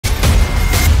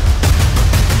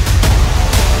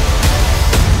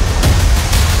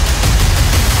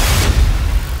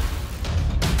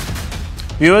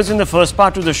Viewers, in the first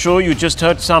part of the show, you just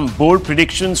heard some bold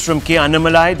predictions from K.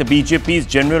 Annamalai, the BJP's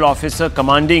general officer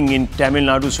commanding in Tamil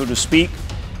Nadu, so to speak.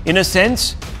 In a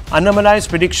sense, Annamalai's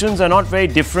predictions are not very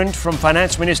different from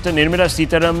Finance Minister Nirmala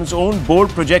Sitharaman's own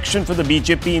bold projection for the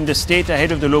BJP in the state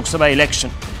ahead of the Lok Sabha election.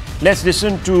 Let's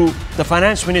listen to the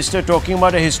Finance Minister talking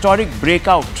about a historic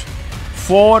breakout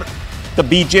for the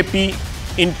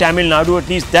BJP in Tamil Nadu. At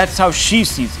least that's how she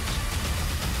sees it.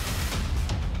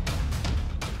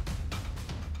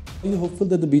 Are you hopeful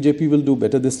that the BJP will do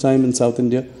better this time in South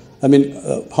India? I mean,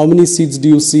 how many seats do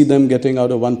you see them getting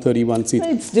out of 131 seats?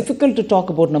 It's difficult to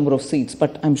talk about number of seats,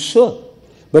 but I'm sure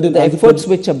but the efforts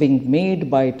which are being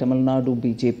made by Tamil Nadu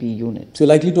BJP unit. So you're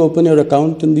likely to open your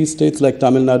account in these states like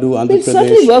Tamil Nadu, Andhra Pradesh? We'll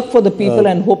certainly work for the people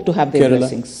and hope to have their Kerala.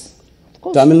 blessings. Of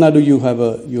course. Tamil Nadu, you have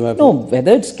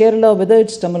whether it's Kerala, whether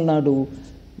it's Tamil Nadu,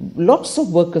 lots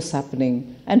of work is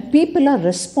happening and people are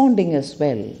responding as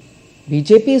well.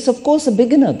 BJP is of course a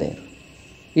beginner there.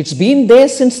 It's been there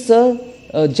since the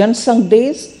Jan Sangh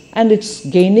days and it's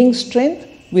gaining strength.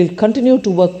 We'll continue to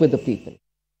work with the people.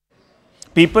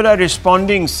 People are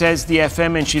responding, says the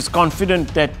FM, and she's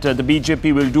confident that the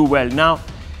BJP will do well. Now,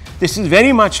 this is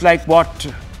very much like what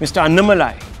Mr.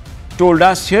 Annamalai told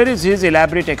us. Here is his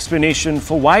elaborate explanation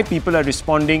for why people are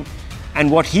responding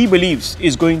and what he believes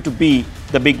is going to be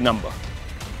the big number.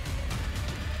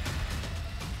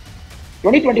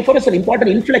 2024 is an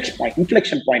important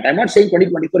inflection point. I'm not saying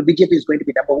 2024 BJP is going to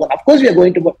be number one. Of course, we are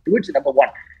going to work towards number one.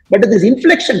 But at this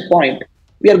inflection point,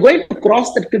 we are going to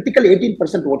cross that critical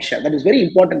 18% vote share. That is very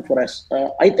important for us.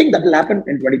 I think that will happen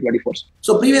in 2024.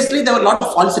 So previously, there were a lot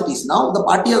of falsities. Now, the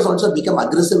party has also become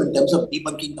aggressive in terms of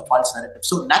debunking the false narrative.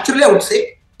 So naturally, I would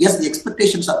say, yes, the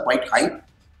expectations are quite high.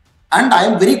 And I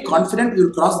am very confident we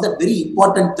will cross that very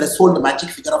important threshold, the magic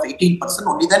figure of 18%.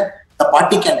 Only then the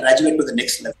party can graduate to the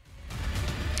next level.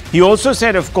 He also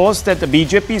said, of course, that the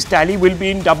BJP's tally will be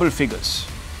in double figures.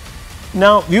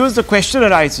 Now, viewers, the question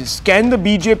arises, can the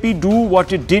BJP do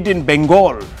what it did in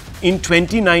Bengal in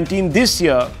 2019 this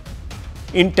year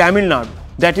in Tamil Nadu,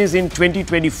 that is in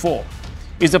 2024?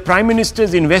 Is the Prime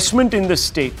Minister's investment in the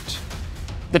state,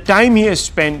 the time he has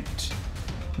spent,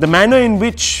 the manner in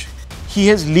which he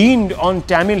has leaned on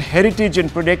Tamil heritage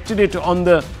and projected it on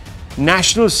the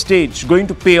national stage going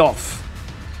to pay off?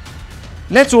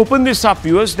 Let's open this up,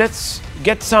 viewers. Let's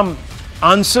get some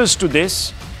answers to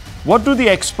this. What do the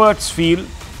experts feel?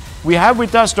 We have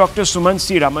with us Dr. Sumant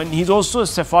C. Raman. He's also a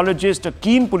psephologist, a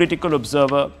keen political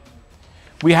observer.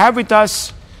 We have with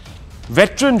us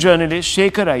veteran journalist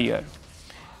Shekhar Iyer.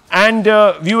 And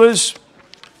viewers,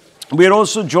 we're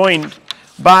also joined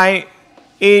by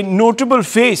a notable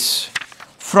face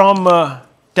from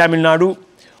Tamil Nadu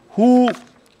who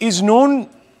is known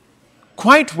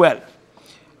quite well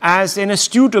as an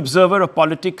astute observer of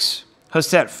politics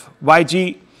herself,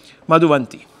 YG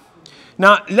Madhuvanti.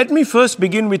 Now, let me first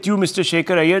begin with you, Mr.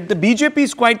 Shekhar Iyer. The BJP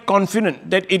is quite confident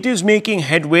that it is making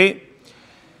headway.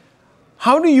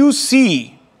 How do you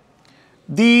see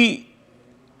the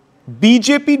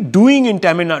BJP doing in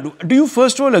Tamil Nadu? Do you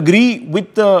first of all agree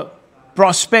with the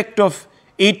prospect of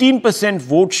 18%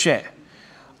 vote share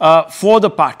for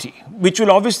the party, which will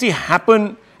obviously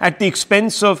happen at the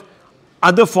expense of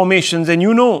other formations? And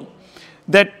you know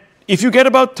that if you get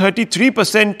about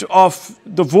 33% of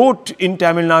the vote in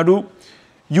Tamil Nadu,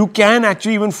 you can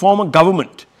actually even form a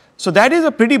government. So that is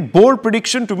a pretty bold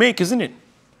prediction to make, isn't it?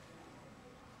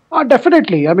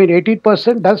 Definitely. I mean,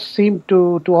 18% does seem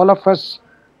to all of us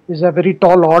is a very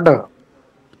tall order.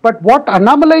 But what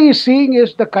Annamalai is seeing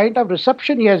is the kind of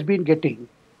reception he has been getting.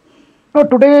 So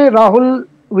today, Rahul,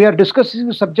 we are discussing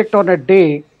the subject on a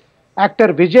day actor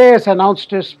Vijay has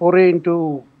announced his foray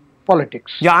into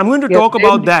politics. Yeah, I'm going to talk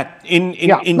about that in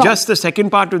just the second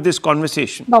part of this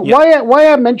conversation. Now,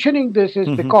 why I'm mentioning this is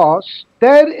because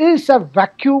there is a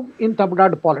vacuum in Tamil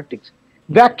Nadu politics.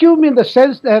 Vacuum in the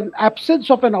sense that an absence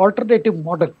of an alternative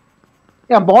model.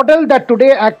 A model that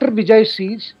today actor Vijay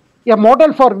sees, a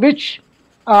model for which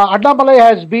Annamalai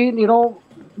has been,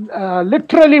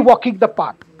 literally walking the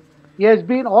path. He has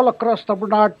been all across Tamil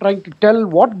Nadu trying to tell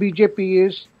what BJP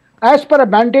is, as per a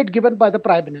mandate given by the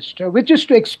Prime Minister, which is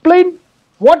to explain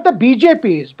what the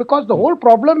BJP is. Because the whole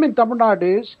problem in Tamil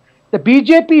Nadu is the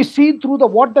BJP is seen through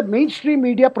what the mainstream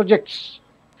media projects.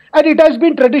 And it has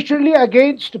been traditionally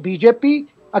against BJP,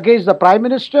 against the Prime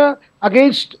Minister,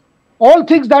 against all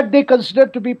things that they consider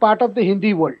to be part of the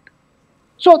Hindi world.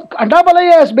 So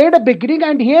Annamalai has made a beginning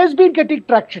and he has been getting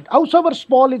traction. However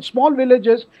small, in small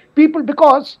villages, people,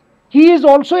 because he is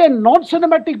also a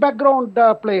non-cinematic background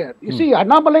player. You see,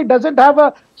 Annamalai doesn't have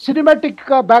a cinematic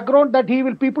background that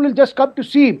people will just come to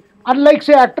see him. Unlike,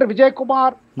 say, actor Vijay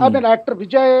Kumar, actor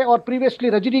Vijay, or previously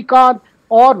Rajinikanth,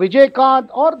 or Vijay Kant,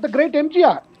 or the great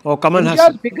MGR. Or Kamal India's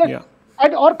Hassan. biggest, Yeah.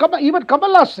 and even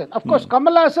Kamal Hassan. Of course,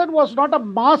 Kamal Hassan was not a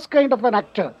mass kind of an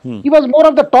actor. He was more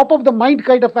of the top of the mind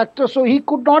kind of actor, so he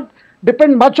could not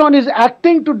depend much on his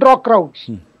acting to draw crowds.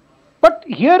 But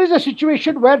here is a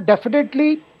situation where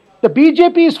definitely the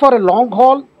BJP is for a long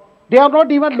haul. They are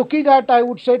not even looking at, I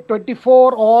would say,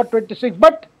 24 or 26.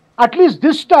 But at least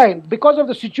this time, because of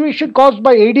the situation caused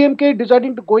by ADMK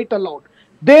deciding to go it alone,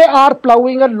 they are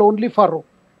ploughing a lonely furrow.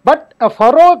 But a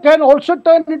furrow can also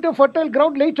turn into fertile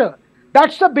ground later.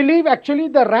 That's the belief actually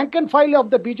the rank and file of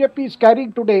the BJP is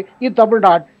carrying today in Tamil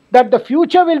Nadu, that the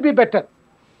future will be better.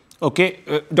 Okay,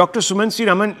 Dr. Sumansi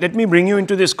Raman, let me bring you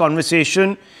into this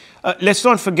conversation. Let's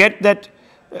not forget that,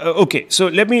 okay, so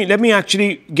let me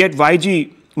actually get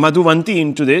YG Madhuvanti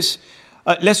into this.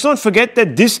 Let's not forget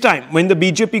that this time, when the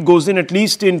BJP goes in, at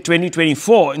least in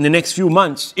 2024, in the next few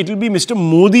months, it will be Mr.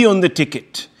 Modi on the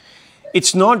ticket.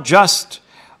 It's not just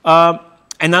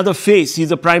another face. He's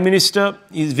the Prime Minister,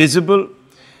 he's visible.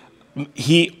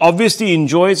 He obviously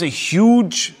enjoys a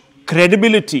huge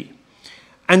credibility.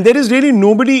 And there is really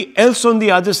nobody else on the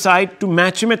other side to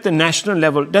match him at the national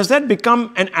level. Does that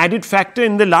become an added factor?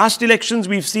 In the last elections,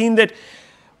 we've seen that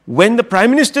when the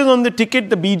Prime Minister is on the ticket,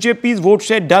 the BJP's vote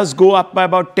share does go up by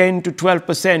about 10 to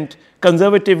 12%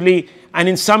 conservatively, and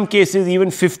in some cases even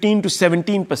 15 to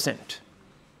 17%.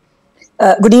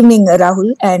 Good evening,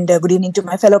 Rahul, and good evening to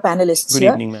my fellow panelists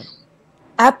here. Good evening, ma'am.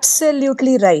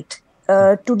 Absolutely right.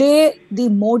 Today, the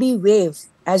Modi wave,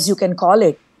 as you can call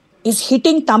it, is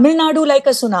hitting Tamil Nadu like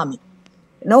a tsunami.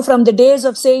 You know, from the days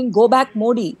of saying, go back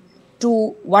Modi,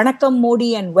 to Vanakkam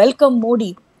Modi and welcome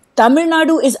Modi, Tamil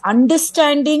Nadu is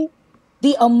understanding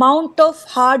the amount of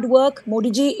hard work Modi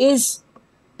ji is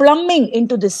plumbing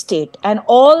into this state. And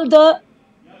all the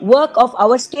work of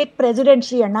our state president,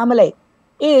 Sri Annamalai,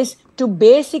 is to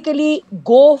basically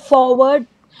go forward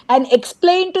and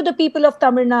explain to the people of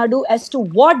Tamil Nadu as to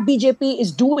what BJP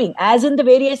is doing, as in the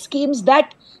various schemes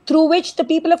that through which the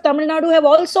people of Tamil Nadu have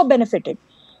also benefited.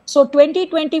 So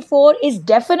 2024 is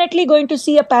definitely going to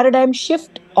see a paradigm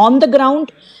shift on the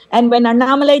ground. And when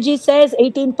Annamalai ji says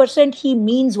 18%, he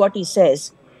means what he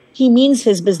says. He means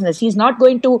his business. He's not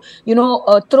going to,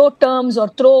 throw terms or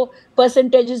throw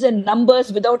percentages and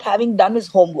numbers without having done his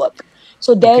homework.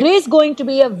 So there is going to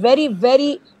be a very,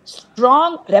 very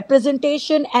strong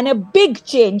representation and a big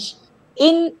change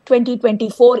in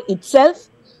 2024 itself,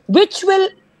 which will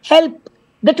help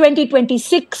the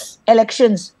 2026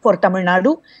 elections for Tamil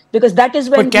Nadu, because that is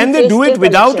when. But can they do it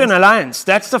without an alliance?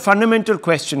 That's the fundamental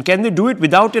question. Can they do it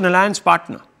without an alliance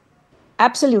partner?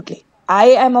 Absolutely. I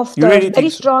am of the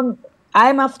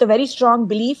very strong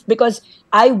belief, because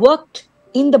I worked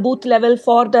in the booth level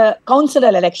for the councillor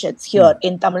elections here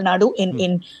in Tamil Nadu,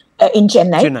 in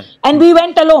Chennai. And we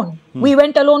went alone. We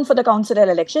went alone for the councillor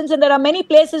elections, and there are many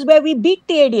places where we beat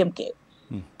the ADMK.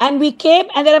 And we came,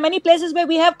 and there are many places where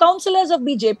we have councillors of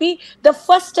BJP. The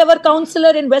first ever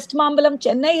councillor in West Mambalam,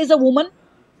 Chennai, is a woman,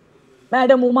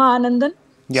 Madam Uma Anandan.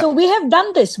 Yeah. So we have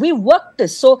done this. We worked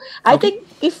this. So I think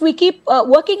if we keep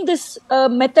working this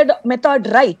method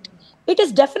right, it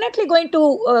is definitely going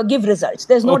to give results.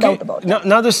 There's no doubt about it.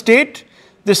 Now the state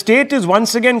is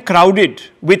once again crowded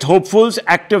with hopefuls.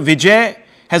 Actor Vijay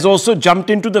has also jumped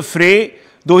into the fray.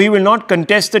 Though he will not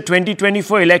contest the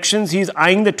 2024 elections, he's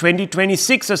eyeing the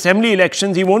 2026 assembly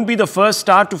elections. He won't be the first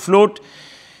star to float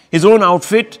his own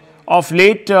outfit. Of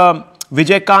late,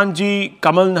 Vijay Kantji,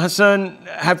 Kamal Hassan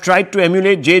have tried to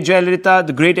emulate J. Jayalalitha,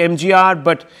 the great MGR,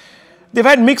 but they've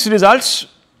had mixed results.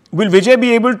 Will Vijay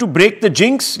be able to break the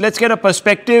jinx? Let's get a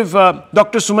perspective.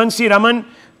 Dr. Sumansi Raman,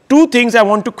 two things I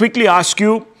want to quickly ask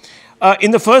you. In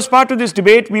the first part of this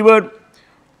debate, we were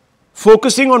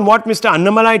focusing on what Mr.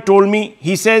 Annamalai told me.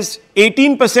 He says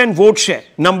 18% vote share,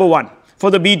 number one, for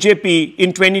the BJP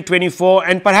in 2024,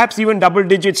 and perhaps even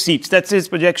double-digit seats. That's his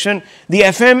projection. The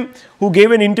FM, who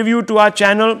gave an interview to our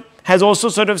channel, has also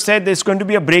sort of said there's going to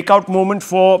be a breakout moment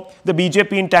for the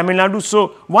BJP in Tamil Nadu.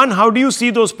 So, one, how do you see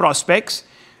those prospects?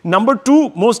 Number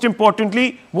two, most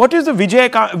importantly, what is the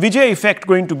Vijay effect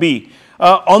going to be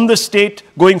on the state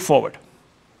going forward?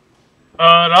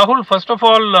 Rahul, first of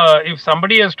all, if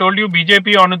somebody has told you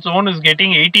BJP on its own is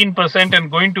getting 18%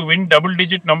 and going to win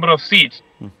double-digit number of seats,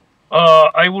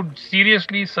 I would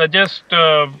seriously suggest,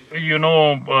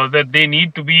 that they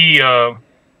need to be,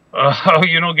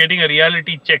 getting a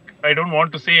reality check. I don't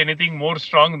want to say anything more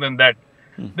strong than that.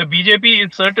 The BJP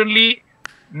is certainly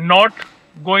not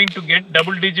going to get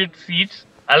double-digit seats,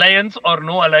 alliance or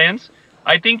no alliance.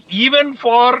 I think even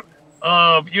for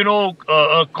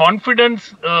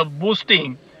confidence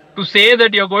boosting, to say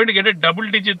that you're going to get a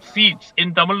double-digit seats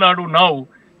in Tamil Nadu now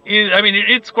is, I mean,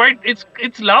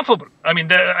 it's laughable. I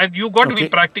mean, you've got to be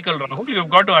practical, Rahul. You've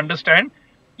got to understand.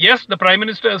 Yes, the Prime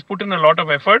Minister has put in a lot of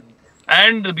effort,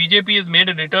 and the BJP has made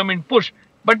a determined push.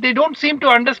 But they don't seem to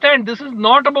understand this is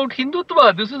not about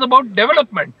Hindutva. This is about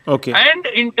development. Okay. And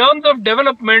in terms of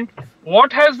development,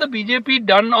 what has the BJP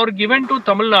done or given to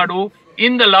Tamil Nadu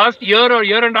in the last year or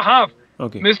year and a half?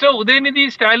 Okay. Mr.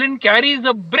 Udayanidhi Stalin carries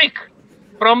a brick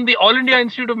from the All India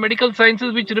Institute of Medical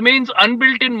Sciences, which remains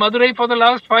unbuilt in Madurai for the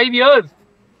last 5 years.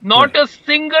 Not a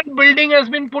single building has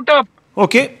been put up.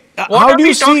 Okay. How do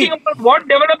you see? What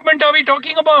development are we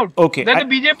talking about? Okay. That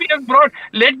the BJP has brought.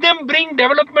 Let them bring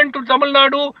development to Tamil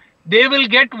Nadu. They will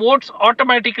get votes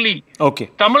automatically.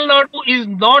 Okay. Tamil Nadu is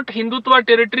not Hindutva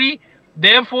territory.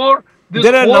 Therefore,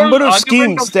 there are a number of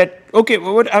schemes that. Okay.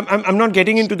 I'm not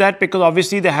getting into that because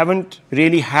obviously they haven't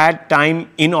really had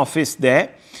time in office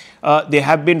there. They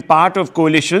have been part of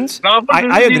coalitions. I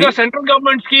agree. These are central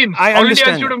government schemes. All India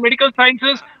Institute of Medical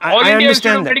Sciences. All India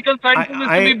Institute of Medical Sciences is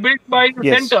to be built by the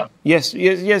centre.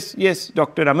 Yes,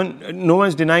 Dr. Raman. No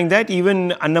one's denying that. Even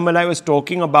Annamalai was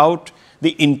talking about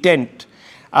the intent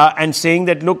and saying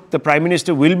that, look, the Prime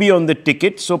Minister will be on the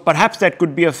ticket. So perhaps that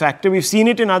could be a factor. We've seen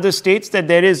it in other states that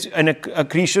there is an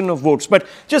accretion of votes. But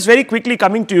just very quickly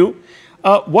coming to you,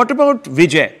 what about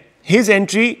Vijay? His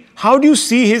entry, how do you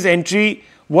see his entry?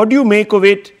 What do you make of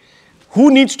it? Who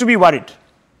needs to be worried?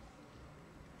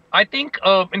 I think,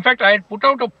 in fact, I had put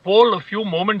out a poll a few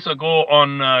moments ago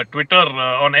on Twitter,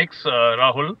 on X,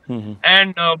 Rahul.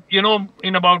 And, you know,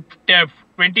 in about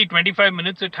 20-25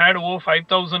 minutes, it had over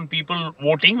 5,000 people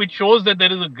voting, which shows that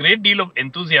there is a great deal of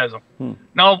enthusiasm.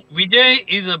 Now, Vijay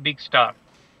is a big star.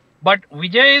 But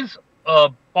Vijay's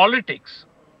politics,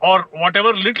 or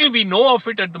whatever little we know of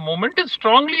it at the moment, is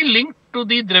strongly linked to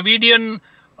the Dravidian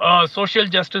social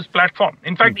justice platform.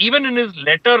 In fact, even in his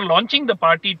letter launching the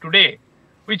party today,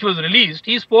 which was released,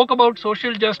 he spoke about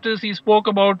social justice. He spoke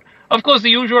about, of course,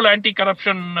 the usual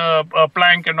anti-corruption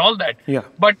plank and all that. Yeah.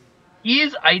 But he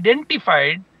is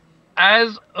identified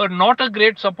as not a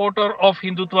great supporter of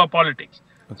Hindutva politics.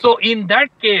 So in that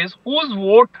case, whose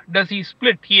vote does he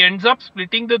split? He ends up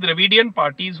splitting the Dravidian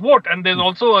party's vote. And there's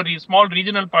also a small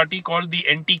regional party called the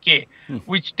NTK,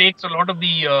 which takes a lot of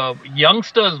the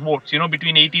youngsters' votes, you know,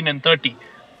 between 18 and 30.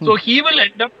 So he will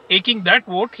end up taking that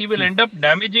vote. He will end up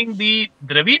damaging the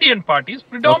Dravidian parties,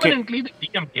 predominantly the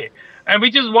DMK. And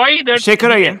which is why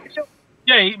that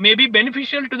may be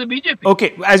beneficial to the BJP.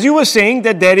 Okay. As you were saying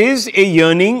that there is a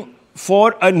yearning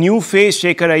for a new face,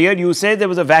 Shekhar Iyer. You said there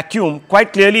was a vacuum.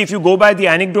 Quite clearly, if you go by the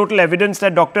anecdotal evidence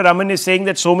that Dr. Raman is saying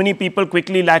that so many people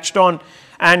quickly latched on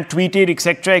and tweeted,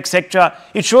 etc., etc.,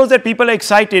 it shows that people are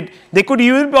excited. They could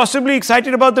even possibly be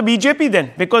excited about the BJP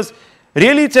then, because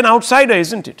really it's an outsider,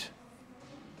 isn't it?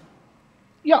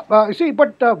 Yeah, see,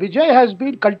 but Vijay has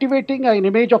been cultivating an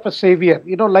image of a savior,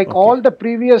 you know, like all the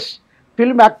previous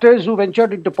film actors who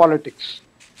ventured into politics.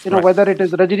 You know, whether it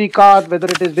is Rajinikanth, whether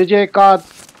it is Vijay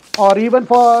Kanth, or even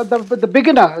for the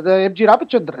beginner, the M.G.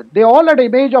 Ramachandran. They all had an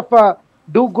image of a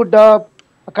do-gooder,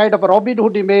 a kind of a Robin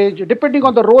Hood image, depending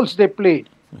on the roles they played.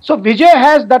 So Vijay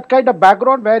has that kind of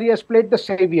background where he has played the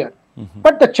savior.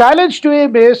 But the challenge to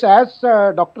him is, as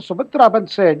Dr. Sumitraban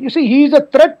said, you see, he is a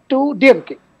threat to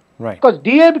DMK. Right. Because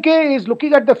DMK is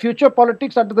looking at the future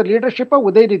politics under the leadership of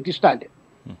Udayanidhi Stalin.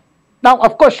 Now,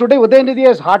 of course, today Udayanidhi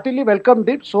has heartily welcomed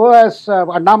it, so has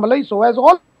Annamalai, so has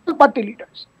all party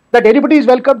leaders. That anybody is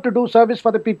welcome to do service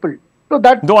for the people. So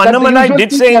that, though Annamalai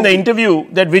did say in the interview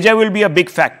that Vijay will be a big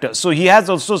factor. So he has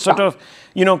also sort of,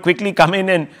 you know, quickly come in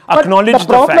and acknowledge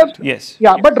the fact. Yes.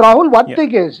 Yeah, but Rahul, one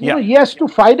thing is, you know, he has to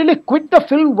finally quit the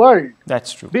film world.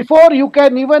 That's true. Before you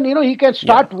can even, you know, he can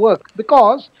start work.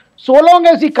 Because so long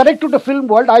as he connects to the film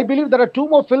world, I believe there are 2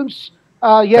 more films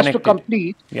he has to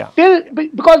complete.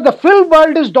 Because the film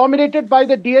world is dominated by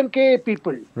the DMK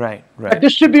people. Right. The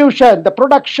distribution, the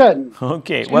production.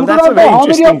 Okay, well, that's a very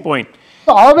interesting point.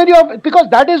 So how many of, because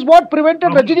that is what prevented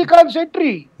Rajinikanth's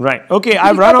entry. Right. Okay,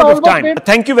 I've run out of time.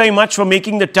 Thank you very much for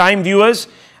making the time, viewers,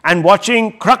 and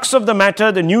watching Crux of the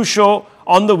Matter, the new show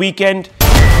on the weekend.